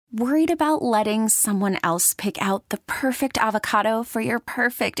Worried about letting someone else pick out the perfect avocado for your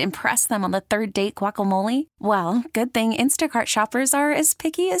perfect impress them on the third date guacamole? Well, good thing Instacart shoppers are as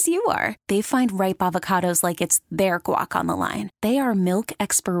picky as you are. They find ripe avocados like it's their guac on the line. They are milk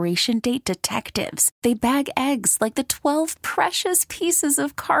expiration date detectives. They bag eggs like the 12 precious pieces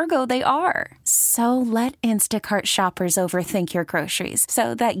of cargo they are. So let Instacart shoppers overthink your groceries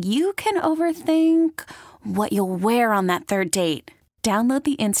so that you can overthink what you'll wear on that third date. Download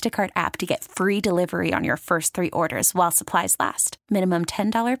the Instacart app to get free delivery on your first 3 orders while supplies last. Minimum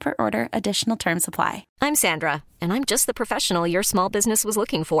 $10 per order. Additional terms apply. I'm Sandra, and I'm just the professional your small business was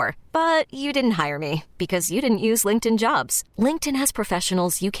looking for. But you didn't hire me because you didn't use LinkedIn Jobs. LinkedIn has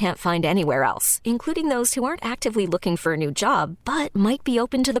professionals you can't find anywhere else, including those who aren't actively looking for a new job, but might be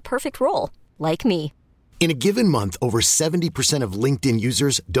open to the perfect role, like me. In a given month, over 70% of LinkedIn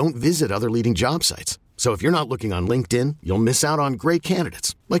users don't visit other leading job sites. So if you're not looking on LinkedIn, you'll miss out on great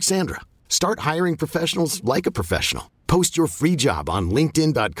candidates like Sandra. Start hiring professionals like a professional. Post your free job on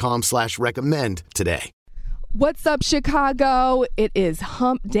linkedin.com/recommend today. What's up, Chicago? It is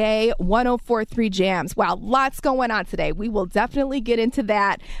Hump Day, 104.3 Jams. Wow, lots going on today. We will definitely get into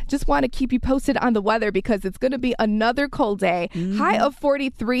that. Just want to keep you posted on the weather because it's going to be another cold day. High of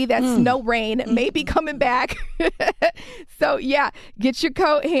 43. That's no rain. Maybe coming back. So, yeah, get your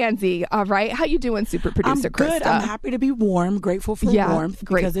coat handsy. All right. How you doing, super producer I'm good. Krista? I'm happy to be warm. Grateful for warmth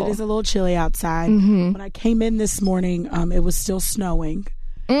because it is a little chilly outside. When I came in this morning, it was still snowing.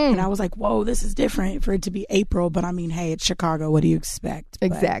 And I was like, whoa, this is different for it to be April. But I mean, hey, it's Chicago. What do you expect?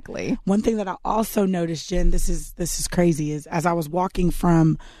 Exactly. But one thing that I also noticed, Jen, this is crazy, is as I was walking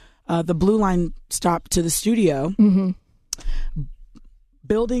from the Blue Line stop to the studio,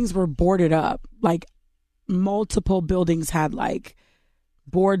 buildings were boarded up. Like multiple buildings had like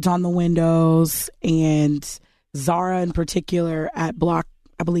boards on the windows, and Zara in particular at Block,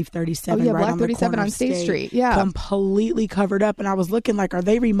 I believe 37, right Block on 37 on State Street. Yeah. Completely covered up. And I was looking like, are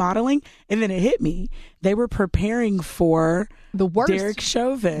they remodeling? And then it hit me. They were preparing for the worst, Derek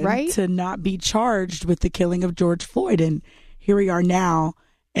Chauvin right? to not be charged with the killing of George Floyd. And here we are now.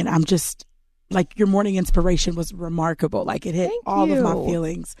 And I'm just like, your morning inspiration was remarkable. Like it hit all of my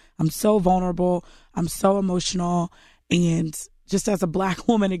feelings. I'm so vulnerable. I'm so emotional. And just as a Black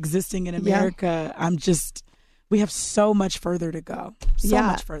woman existing in America, we have so much further to go. So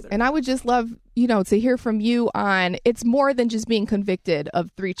much further. And I would just love, to hear from you on, it's more than just being convicted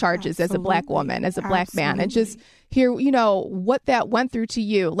of 3 charges as a Black woman, as a Black man, and just hear, what that went through to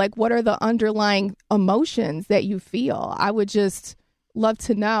you. Like, what are the underlying emotions that you feel? I would just love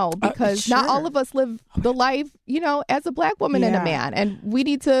to know, because not all of us live the life, as a Black woman and a man. And we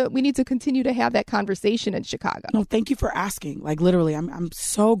need to continue to have that conversation in Chicago. No, thank you for asking. Like literally, I'm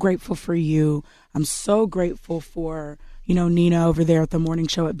so grateful for you. I'm so grateful for, Nina over there at the morning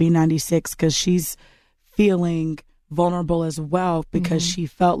show at B96, because she's feeling vulnerable as well, because she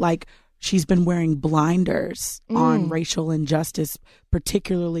felt like she's been wearing blinders on racial injustice,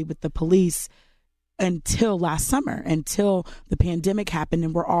 particularly with the police, until last summer, until the pandemic happened,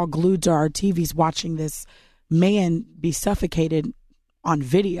 and we're all glued to our TVs watching this man be suffocated on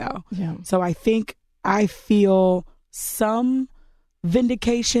video. Yeah. So I think I feel some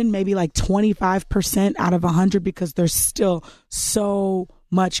vindication, maybe like 25% out of 100, because there's still so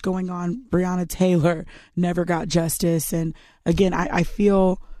much going on. Breonna Taylor never got justice. And again, I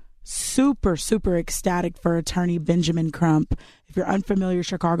feel super, super ecstatic for attorney Benjamin Crump. If you're unfamiliar,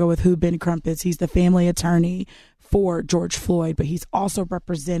 Chicago, with who Ben Crump is, he's the family attorney for George Floyd, but he's also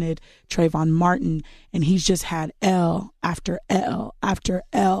represented Trayvon Martin, and he's just had L after L after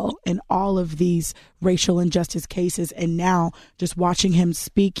L in all of these racial injustice cases. And now just watching him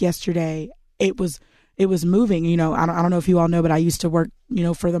speak yesterday, it was moving. I don't know if you all know, but I used to work,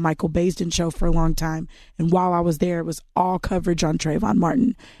 for the Michael Baisden show for a long time. And while I was there, it was all coverage on Trayvon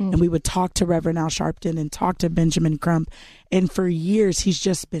Martin. And we would talk to Reverend Al Sharpton and talk to Benjamin Crump. And for years, he's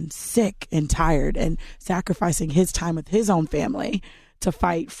just been sick and tired and sacrificing his time with his own family to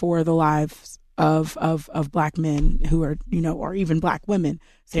fight for the lives of Black men who are, or even Black women.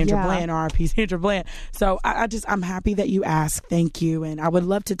 Sandra Bland, RIP Sandra Bland. So I'm happy that you asked. Thank you. And I would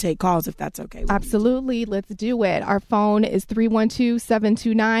love to take calls if that's okay with Absolutely. you. Let's do it. Our phone is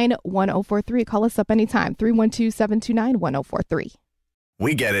 312-729-1043. Call us up anytime. 312-729-1043.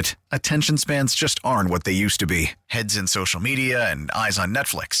 We get it. Attention spans just aren't what they used to be. Heads in social media and eyes on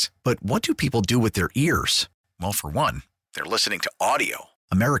Netflix. But what do people do with their ears? Well, for one, they're listening to audio.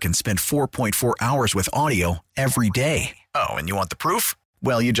 Americans spend 4.4 hours with audio every day. Oh, and you want the proof?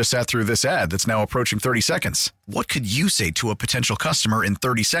 Well, you just sat through this ad that's now approaching 30 seconds. What could you say to a potential customer in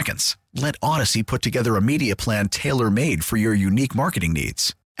 30 seconds? Let Odyssey put together a media plan tailor-made for your unique marketing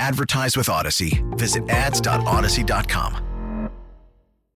needs. Advertise with Odyssey. Visit ads.odyssey.com.